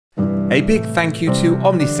A big thank you to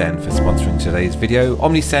OmniSend for sponsoring today's video.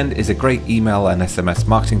 OmniSend is a great email and SMS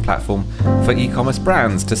marketing platform for e-commerce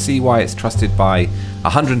brands. To see why it's trusted by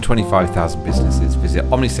 125,000 businesses, visit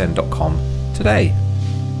omnisend.com today.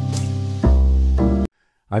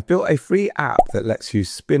 I've built a free app that lets you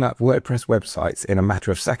spin up WordPress websites in a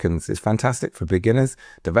matter of seconds. It's fantastic for beginners,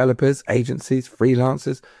 developers, agencies,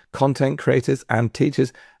 freelancers, content creators, and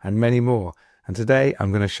teachers, and many more. And today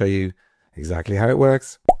I'm going to show you exactly how it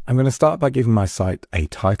works. I'm going to start by giving my site a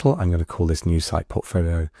title. I'm going to call this new site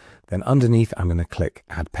Portfolio. Then underneath, I'm going to click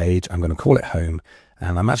Add Page. I'm going to call it Home.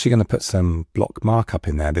 And I'm actually going to put some block markup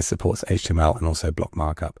in there. This supports HTML and also block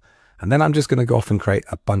markup. And then I'm just going to go off and create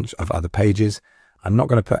a bunch of other pages. I'm not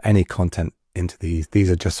going to put any content into these. These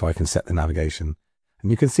are just so I can set the navigation. And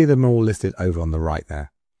you can see them all listed over on the right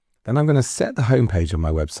there. Then I'm going to set the home page on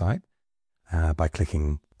my website by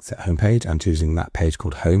clicking Set Home Page and choosing that page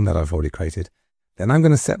called Home that I've already created. Then I'm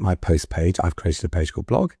going to set my post page. I've created a page called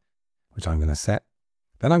Blog, which I'm going to set.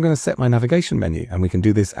 Then I'm going to set my navigation menu, and we can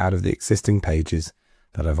do this out of the existing pages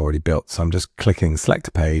that I've already built. So I'm just clicking Select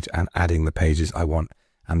a Page and adding the pages I want,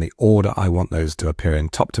 and the order I want those to appear in,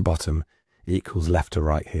 top to bottom, equals left to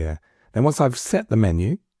right here. Then once I've set the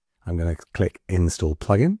menu, I'm going to click Install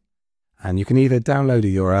Plugin, and you can either download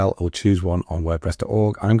a URL or choose one on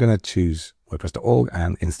WordPress.org. I'm going to choose WordPress.org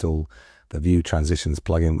and install the View Transitions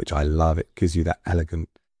plugin, which I love. It gives you that elegant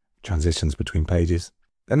transitions between pages.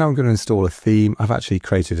 Then I'm going to install a theme. I've actually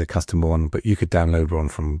created a custom one, but you could download one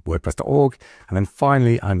from WordPress.org. And then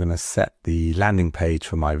finally, I'm going to set the landing page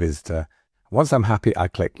for my visitor. Once I'm happy, I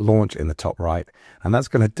click Launch in the top right, and that's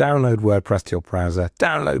going to download WordPress to your browser,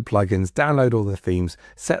 download plugins, download all the themes,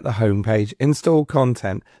 set the home page, install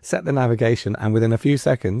content, set the navigation, and within a few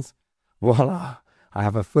seconds, voila, I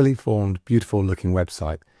have a fully formed, beautiful looking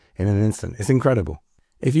website in an instant. It's incredible.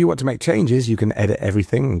 If you want to make changes, you can edit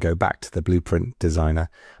everything and go back to the Blueprint designer,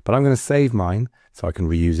 but I'm going to save mine so I can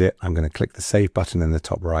reuse it. I'm going to click the Save button in the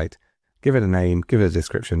top right. Give it a name, give it a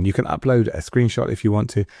description. You can upload a screenshot if you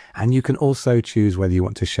want to, and you can also choose whether you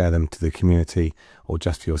want to share them to the community or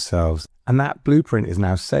just for yourselves. And that blueprint is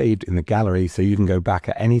now saved in the gallery, so you can go back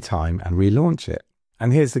at any time and relaunch it.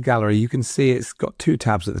 And here's the gallery. You can see it's got two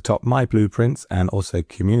tabs at the top, My Blueprints and also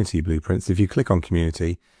Community Blueprints. If you click on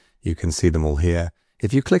Community, you can see them all here.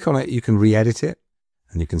 If you click on it, you can re-edit it,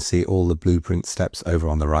 and you can see all the blueprint steps over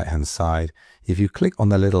on the right-hand side. If you click on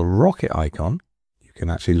the little rocket icon, you can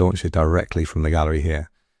actually launch it directly from the gallery here,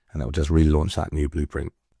 and it will just relaunch that new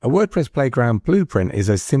blueprint. A WordPress Playground blueprint is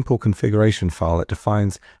a simple configuration file that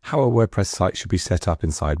defines how a WordPress site should be set up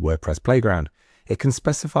inside WordPress Playground. It can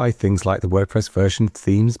specify things like the WordPress version,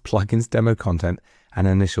 themes, plugins, demo content, and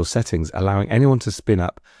initial settings, allowing anyone to spin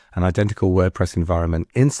up an identical WordPress environment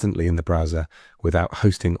instantly in the browser without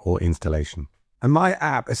hosting or installation. And my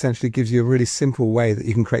app essentially gives you a really simple way that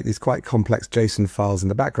you can create these quite complex JSON files in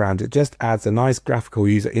the background. It just adds a nice graphical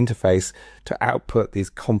user interface to output these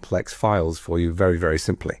complex files for you very, very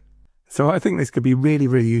simply. So I think this could be really,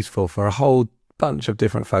 really useful for a whole bunch of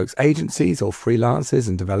different folks. Agencies or freelancers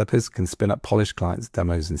and developers can spin up polished clients'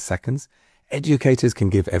 demos in seconds. Educators can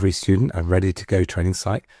give every student a ready-to-go training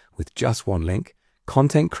site with just one link.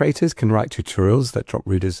 Content creators can write tutorials that drop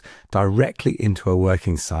readers directly into a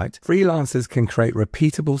working site. Freelancers can create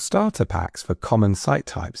repeatable starter packs for common site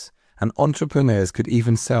types. And entrepreneurs could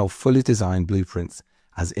even sell fully designed blueprints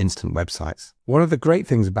as instant websites. One of the great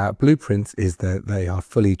things about blueprints is that they are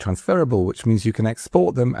fully transferable, which means you can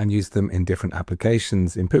export them and use them in different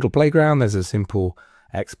applications. In Poodle Playground, there's a simple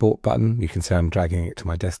export button. You can see I'm dragging it to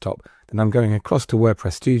my desktop. Then I'm going across to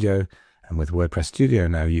WordPress Studio, and with WordPress Studio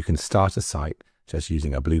now you can start a site just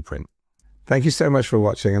using a blueprint. Thank you so much for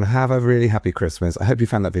watching, and have a really happy Christmas. I hope you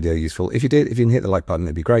found that video useful. If you did, if you can hit the like button,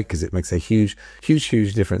 it'd be great, because it makes a huge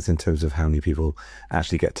difference in terms of how many people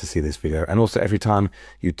actually get to see this video. And also, every time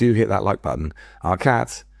you do hit that like button, our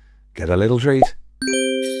cats get a little treat.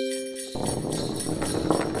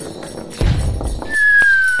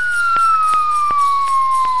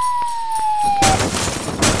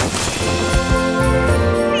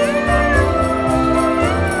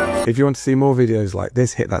 If you want to see more videos like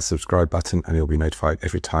this, hit that subscribe button and you'll be notified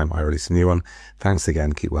every time I release a new one. Thanks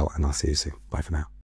again, keep well, and I'll see you soon. Bye for now.